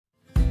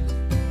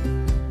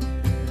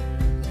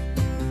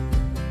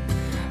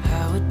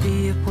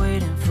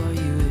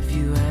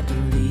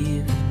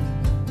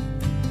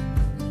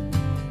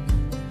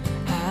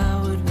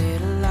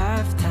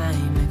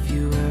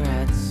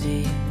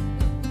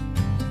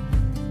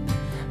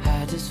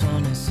just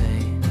wanna say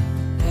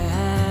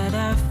that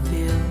I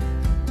feel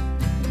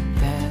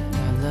that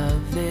our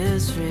love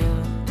is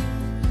real.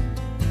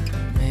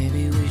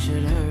 Maybe we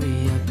should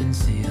hurry up and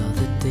seal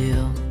the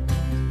deal.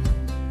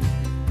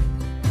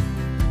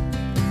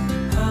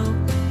 Oh,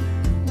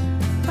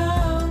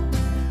 oh,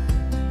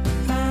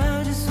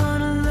 I just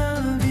wanna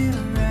love you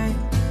right.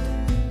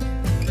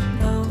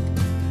 Oh,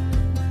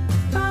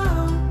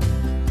 oh,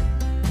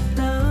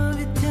 love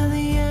you till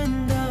the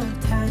end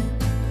of time.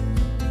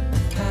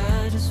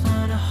 I just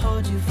wanna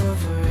hold you for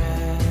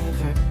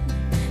forever.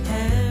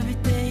 Every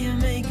day you're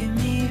making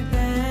me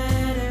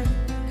better.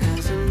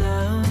 'Cause a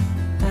love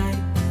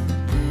like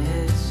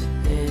this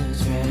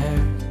is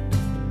rare,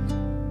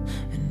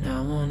 and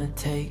I wanna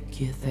take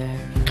you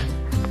there.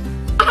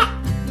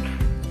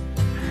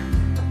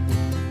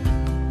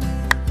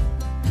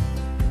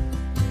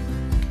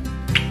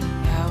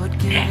 I would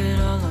give it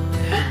all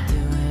away to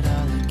do it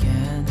all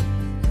again.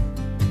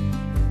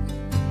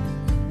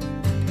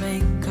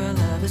 Make our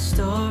love a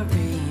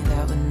story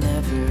that would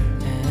never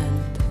end.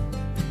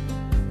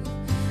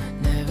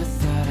 Never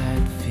thought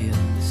I'd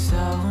feel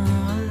so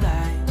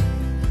alive,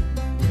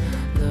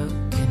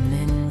 looking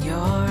in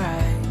your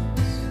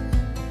eyes.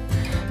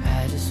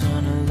 I just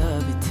wanna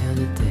love you till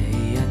the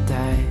day I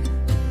die.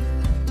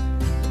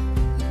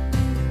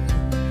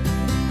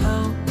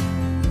 Oh,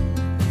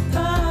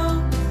 oh,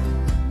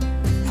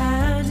 I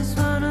just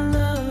wanna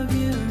love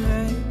you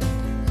right.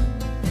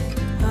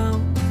 Oh,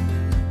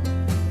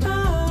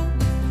 oh,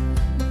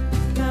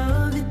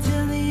 love you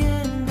till the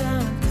end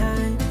of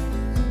time.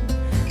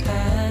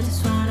 I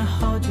just wanna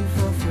hold you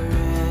for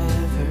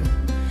forever.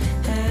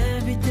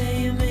 Every day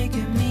you're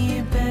making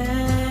me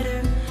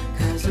better.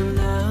 'Cause a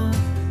love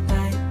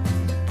like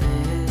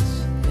this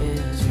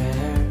is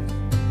rare,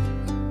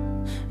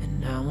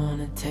 and I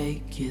wanna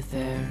take you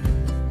there.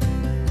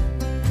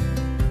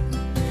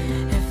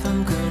 If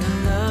I'm gonna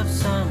love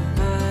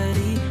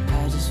somebody,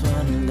 I just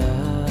wanna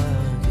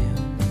love you.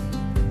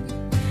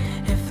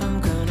 If I'm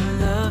gonna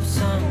love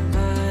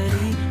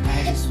somebody,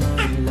 I just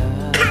wanna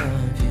love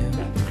you.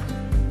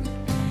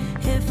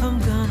 If I'm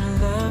gonna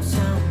love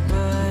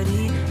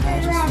somebody, I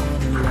just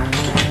wanna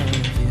love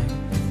you.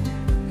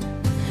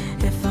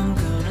 If I'm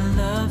gonna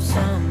love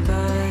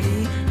somebody,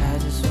 I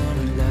just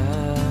wanna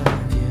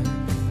love you.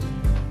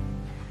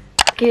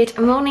 Good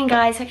morning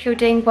guys, hope you're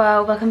doing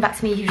well. Welcome back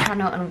to my YouTube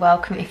channel and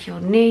welcome if you're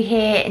new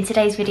here. In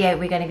today's video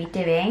we're going to be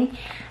doing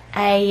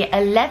a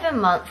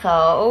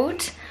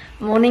 11-month-old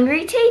morning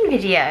routine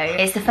video.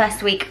 It's the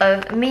first week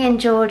of me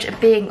and George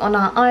being on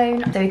our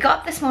own. So we got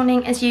up this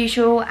morning as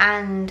usual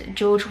and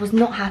George was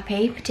not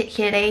happy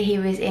particularly. He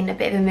was in a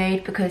bit of a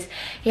mood because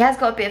he has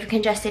got a bit of a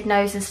congested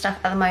nose and stuff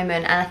at the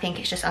moment, and I think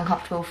it's just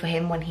uncomfortable for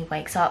him when he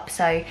wakes up.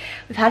 So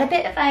we've had a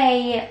bit of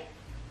a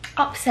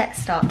upset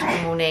start to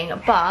the morning,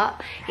 but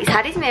he's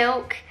had his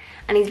milk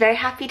and he's very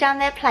happy down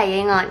there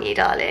playing, aren't you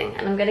darling?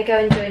 And I'm gonna go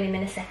and join him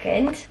in a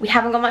second. We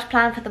haven't got much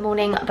planned for the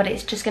morning, but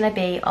it's just gonna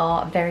be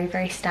our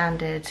very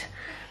standard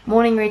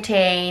morning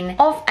routine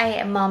of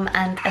a mum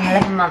and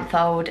an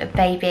 11-month-old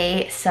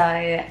baby. So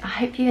I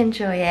hope you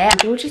enjoy it.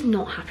 George is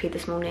not happy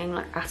this morning,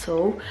 like at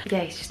all.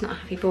 Yeah, he's just not a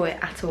happy boy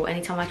at all.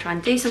 Anytime I try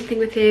and do something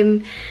with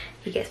him,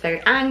 he gets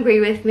very angry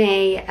with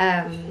me.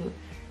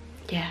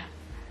 Yeah,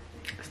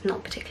 it's not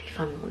a particularly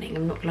fun morning,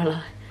 I'm not gonna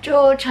lie.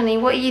 George, honey,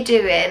 what are you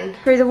doing?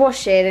 Through the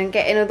washing and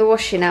getting all the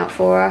washing out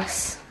for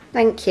us.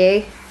 Thank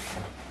you.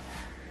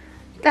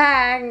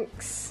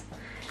 Thanks.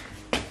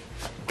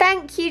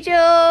 Thank you,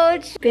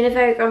 George. Been a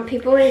very grumpy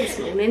boy this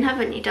morning,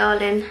 haven't you,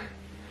 darling?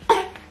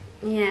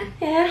 Yeah.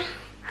 Yeah?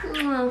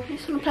 Well, you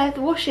just want to play with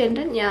the washing,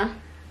 don't you?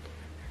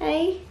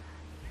 Hey?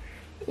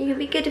 You gonna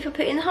be good if I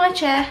put you in the high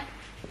chair?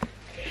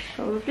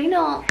 Probably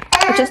not.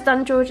 I've just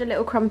done George a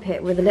little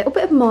crumpet with a little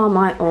bit of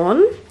Marmite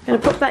on. Gonna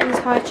put that in his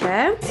high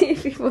chair. See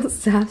if he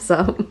wants to have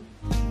some.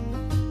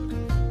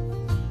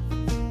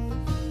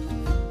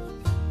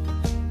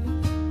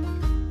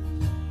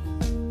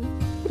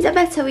 Is that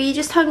better? Were you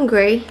just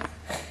hungry?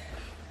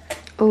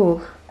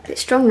 Oh, a bit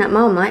strong that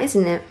Marmite,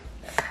 isn't it?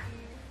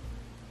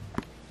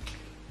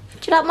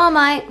 Do you like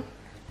Marmite?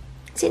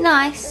 Is it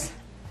nice?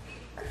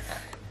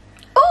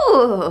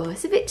 Oh,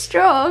 it's a bit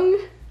strong.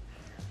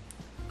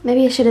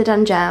 Maybe I should have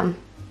done jam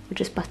or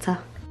just butter.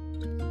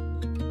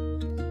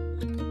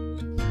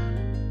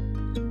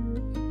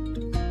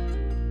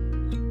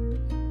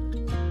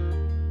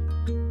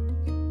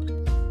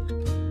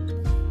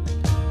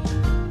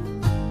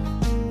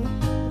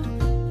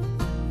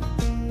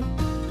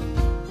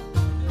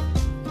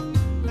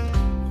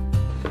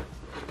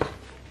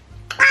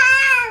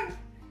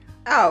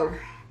 Oh.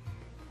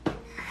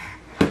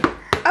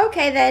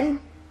 Okay then.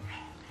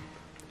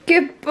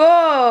 Good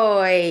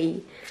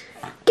boy.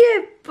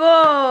 Good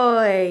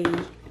boy.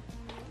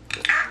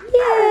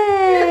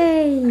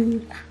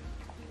 Yay.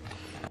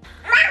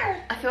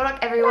 I feel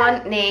like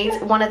everyone needs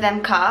one of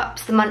them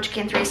cups, the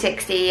Munchkin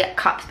 360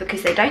 cups,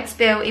 because they don't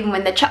spill even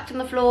when they're chucked on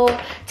the floor,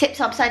 tipped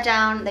upside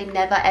down, they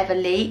never ever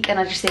leak, and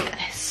I just think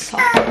they're so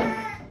good.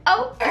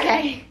 Oh,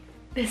 okay.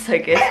 They're so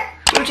good.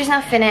 George is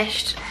now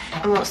finished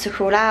and wants to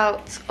crawl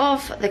out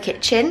of the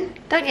kitchen,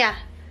 don't ya?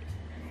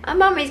 And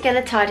Mummy's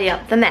gonna tidy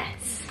up the mess.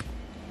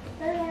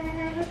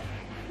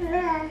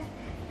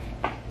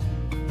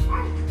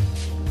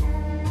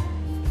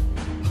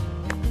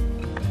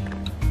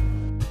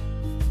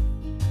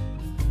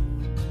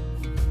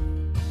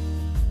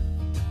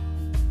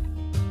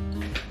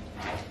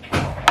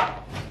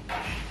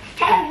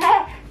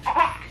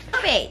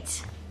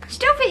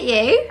 Stop it,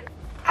 you!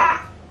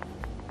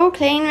 All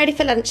clean, ready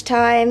for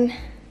lunchtime.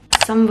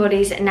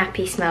 Somebody's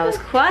nappy smells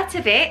quite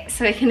a bit,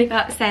 so we're gonna go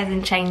upstairs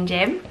and change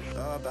him.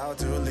 About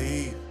to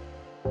leave,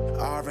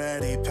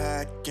 already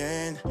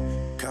packing.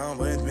 Come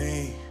with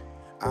me,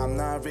 I'm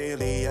not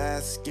really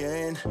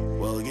asking.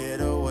 We'll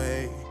get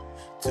away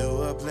to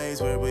a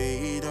place where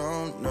we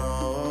don't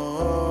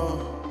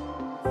know.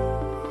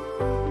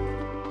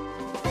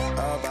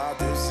 About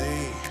to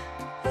see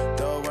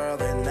the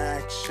world in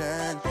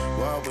action,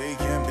 what we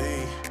can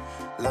be,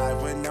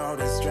 life with no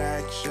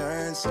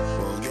distractions.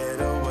 We'll get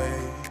away.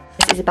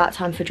 It's about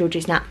time for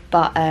Georgie's nap,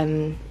 but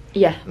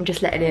yeah, I'm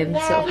just letting him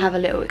sort of have a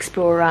little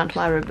explore around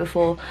my room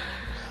before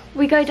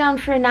we go down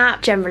for a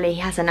nap. Generally, he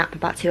has a nap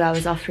about 2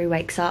 hours after he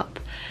wakes up.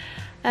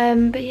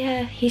 But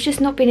yeah, he's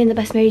just not been in the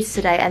best moods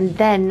today. And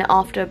then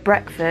after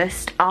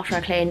breakfast, after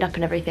I cleaned up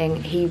and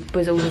everything, he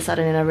was all of a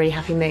sudden in a really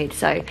happy mood.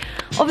 So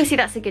obviously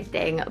that's a good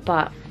thing,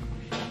 but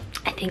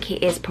I think he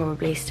is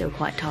probably still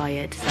quite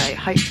tired. So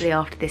hopefully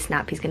after this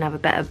nap, he's gonna have a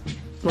better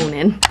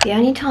morning. The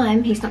only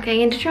time he's not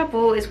getting into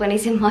trouble is when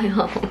he's in my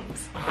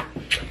arms.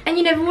 And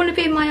you never want to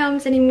be in my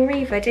arms anymore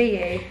either, do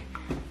you?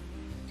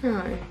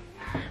 No.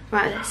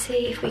 Right, let's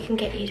see if we can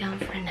get you down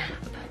for a nap.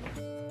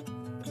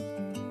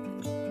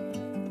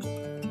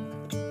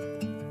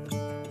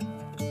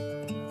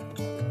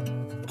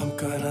 I'm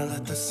gonna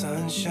let the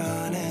sun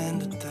shine in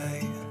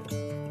today.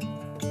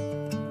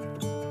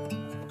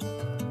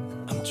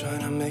 I'm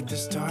trying to make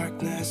this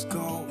darkness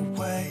go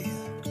away.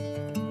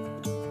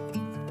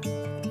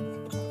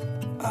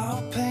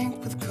 I'll paint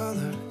with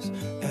colors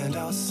and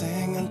I'll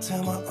sing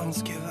until my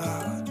lungs give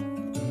out.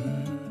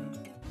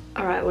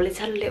 Alright, well, it's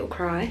had a little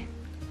cry,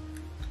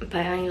 but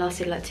it only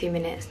lasted like 2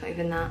 minutes, not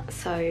even that,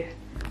 so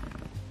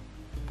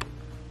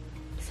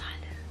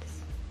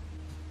silence.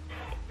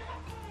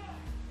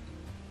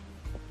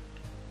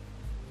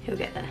 He'll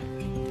get there.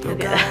 He'll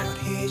get there.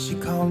 Here she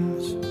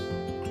comes,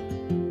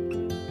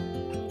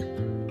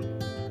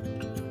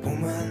 the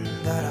woman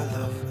that I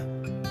love.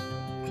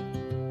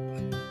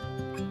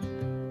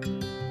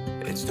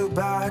 It's too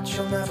bad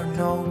she'll never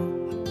know.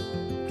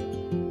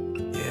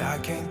 Yeah, I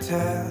can't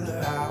tell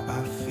her how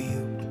I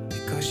feel,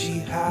 because she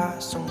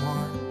has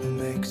someone who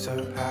makes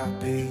her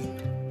happy.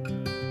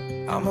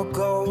 I'm a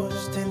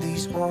ghost in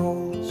these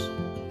walls,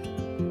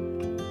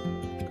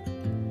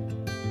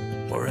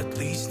 or at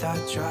least I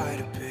try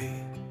to be.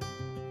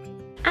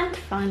 And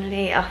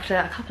finally, after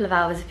a couple of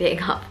hours of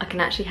being up, I can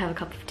actually have a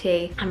cup of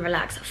tea and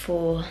relax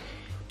for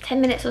 10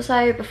 minutes or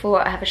so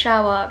before I have a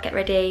shower, get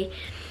ready,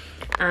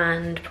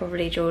 and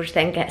probably George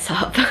then gets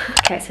up.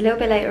 Okay, so a little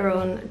bit later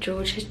on,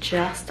 George has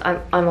just,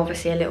 I'm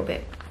obviously a little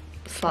bit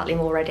slightly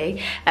more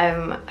ready.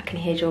 I can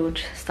hear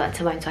George starting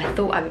to moan, so I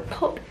thought I would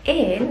pop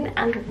in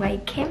and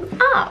wake him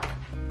up.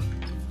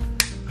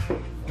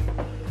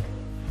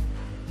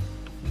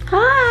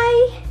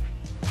 Hi!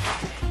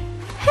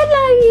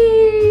 Hello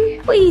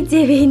you! What are you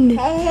doing?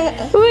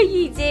 What are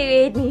you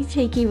doing, you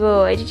cheeky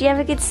boy? Did you have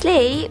a good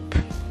sleep?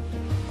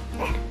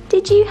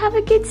 Did you have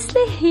a good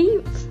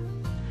sleep?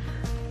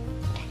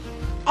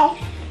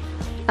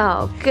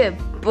 Oh, good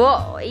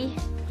boy.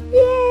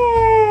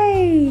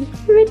 Yay!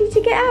 Ready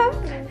to get up?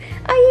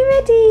 Are you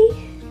ready?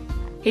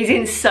 He's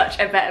in such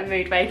a better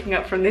mood waking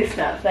up from this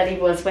nap than he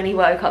was when he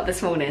woke up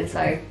this morning,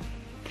 so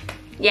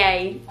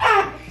yay.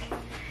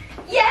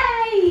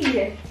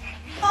 Yay!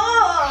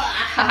 Oh.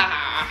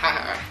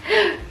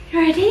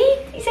 Ready?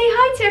 You say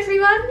hi to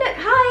everyone. Look,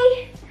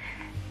 hi.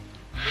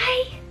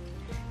 Hi.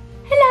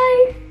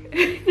 Hello.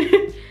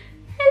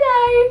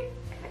 Hello.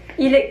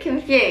 You look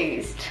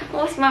confused.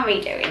 What's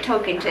Mummy doing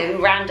talking to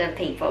random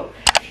people?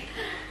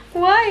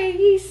 Why are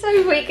you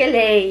so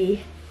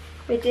wiggly?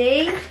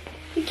 Ready?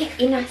 We get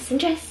you nice and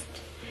dressed.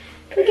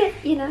 We get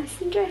you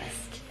nice and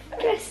dressed.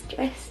 Dress,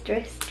 dress,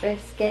 dress,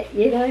 dress. Get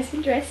you nice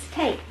and dressed.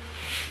 Hey.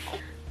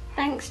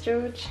 Thanks,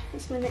 George.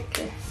 That's my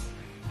necklace.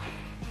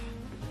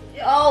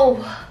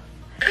 Oh.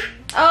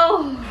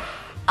 Oh.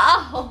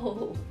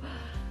 Oh.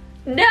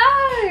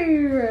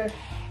 No.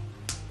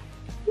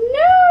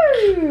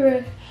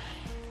 No.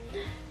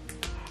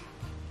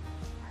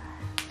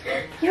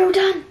 You're all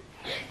done.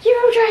 You're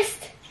all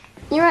dressed.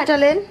 You right,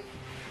 darling?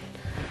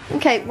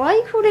 Okay, why are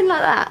you crawling like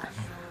that?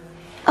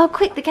 Oh,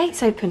 quick, the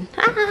gate's open.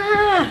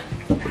 Ah!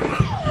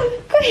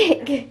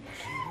 Quick.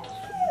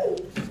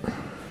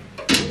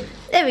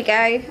 There we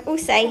go, all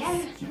safe.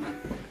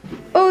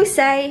 All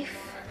safe.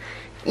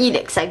 You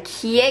look so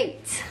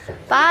cute.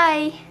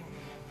 Bye.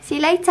 See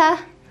you later.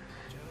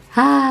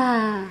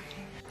 Ah.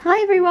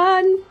 Hi,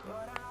 everyone.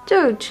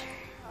 George,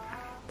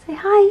 say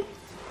hi.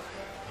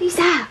 Who's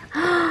that?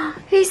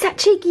 Who's that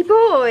cheeky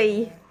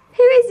boy?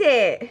 Who is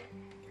it?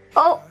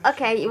 Oh,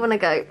 okay, you want to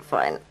go?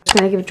 Fine. I'm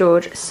going to give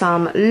George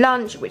some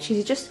lunch, which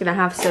he's just going to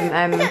have some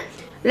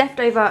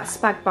leftover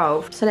spag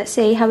bowl. So let's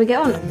see how we get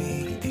on.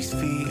 These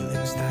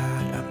feelings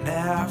that I've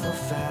never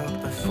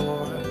felt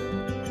before,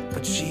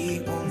 but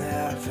she will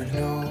never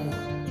know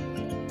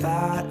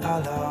that I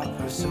love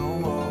her so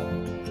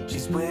well.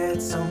 She's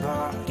with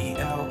somebody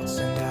else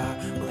and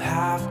I will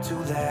have to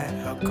let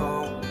her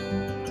go.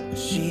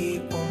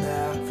 She will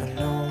never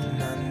know,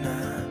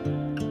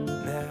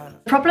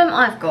 The problem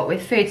I've got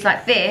with foods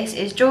like this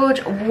is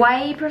George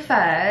way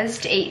prefers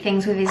to eat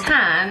things with his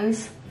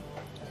hands,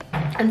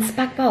 and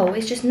spag bowl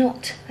is just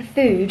not a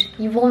food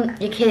you want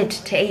your kid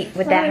to eat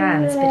with their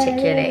hands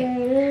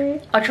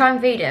particularly. I'll try and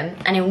feed him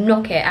and he'll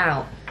knock it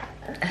out.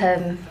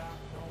 I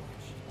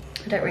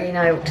don't really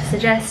know what to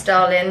suggest,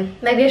 darling.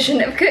 Maybe I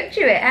shouldn't have cooked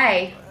you it,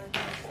 eh?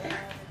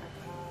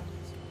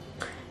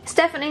 It's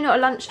definitely not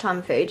a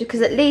lunchtime food because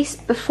at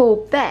least before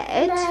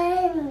bed...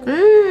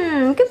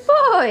 good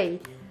boy!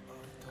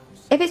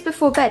 If it's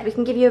before bed, we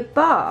can give you a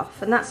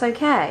bath, and that's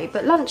okay.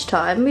 But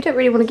lunchtime, we don't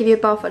really want to give you a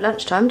bath at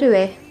lunchtime, do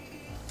we?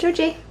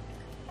 Georgie?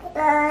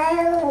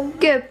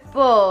 Good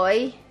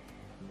boy.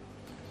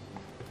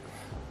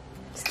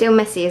 Still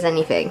messy as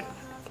anything,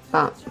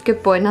 but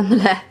good boy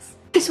nonetheless.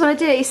 You just want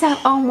to do it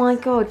yourself? Oh my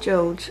God,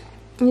 George.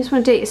 You just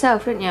want to do it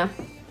yourself, don't you?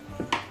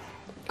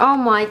 Oh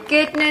my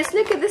goodness,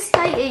 look at the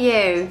state of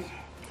you.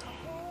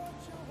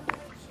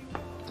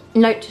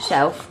 Note to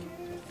self,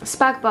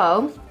 spag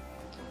bowl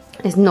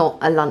is not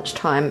a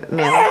lunchtime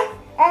meal.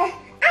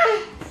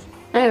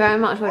 There you go,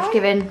 might as well just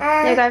give in.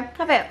 There you go,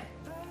 have it.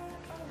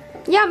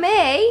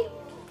 Yummy!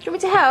 Do you want me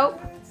to help?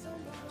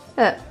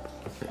 Look.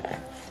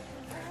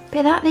 Bit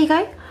of that, there you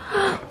go.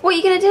 What are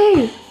you gonna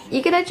do?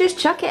 You're gonna just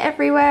chuck it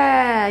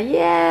everywhere.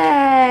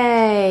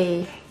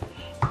 Yay!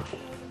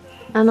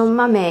 And on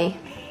mummy.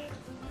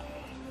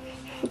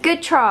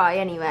 Good try,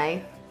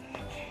 anyway.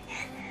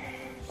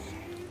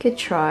 Good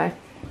try.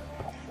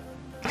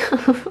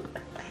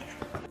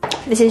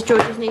 This is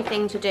George's new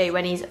thing to do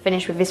when he's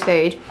finished with his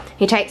food.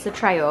 He takes the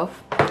tray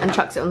off and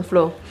chucks it on the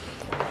floor.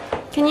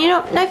 Can you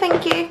not? No,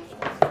 thank you.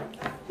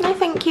 No,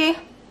 thank you.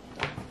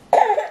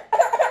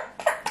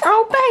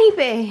 Oh,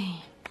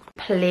 baby.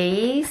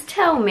 Please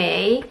tell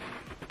me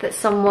that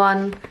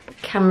someone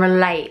can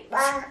relate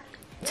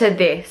to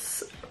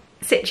this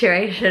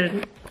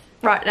situation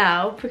right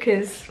now,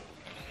 because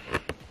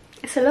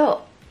it's a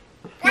lot.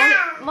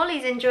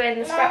 Molly's enjoying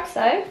the scraps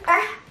though.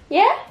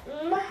 Yeah?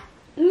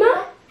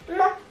 Ma?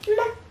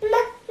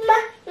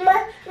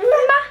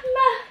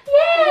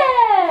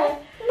 Yeah!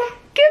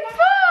 Good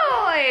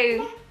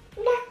boy!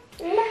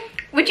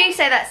 Would you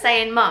say that's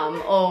saying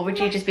mum, or would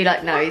you just be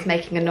like, no, he's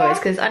making a noise?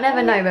 Because I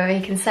never know whether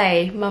he can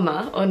say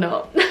mama or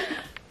not.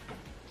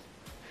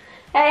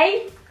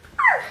 Hey?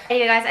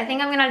 Anyway guys, I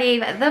think I'm going to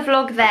leave the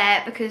vlog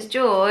there because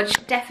George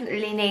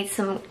definitely needs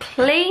some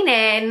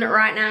cleaning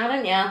right now,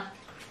 don't you?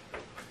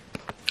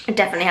 I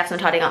definitely have some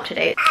tidying up to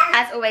do.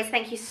 As always,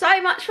 thank you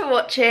so much for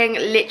watching.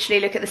 Literally,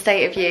 look at the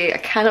state of you. I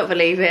cannot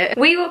believe it.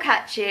 We will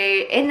catch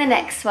you in the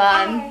next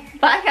one.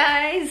 Bye,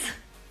 guys.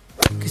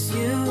 'Cause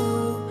you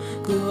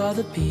glue all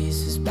the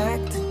pieces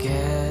back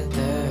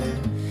together.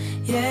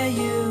 Yeah,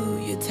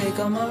 you take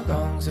all my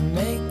wrongs and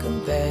make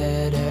them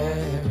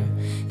better.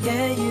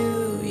 Yeah,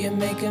 you're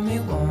making me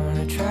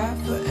wanna try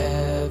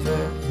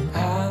forever. And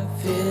I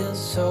feel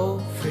so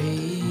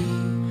free.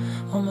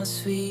 Oh, my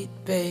sweet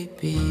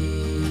baby.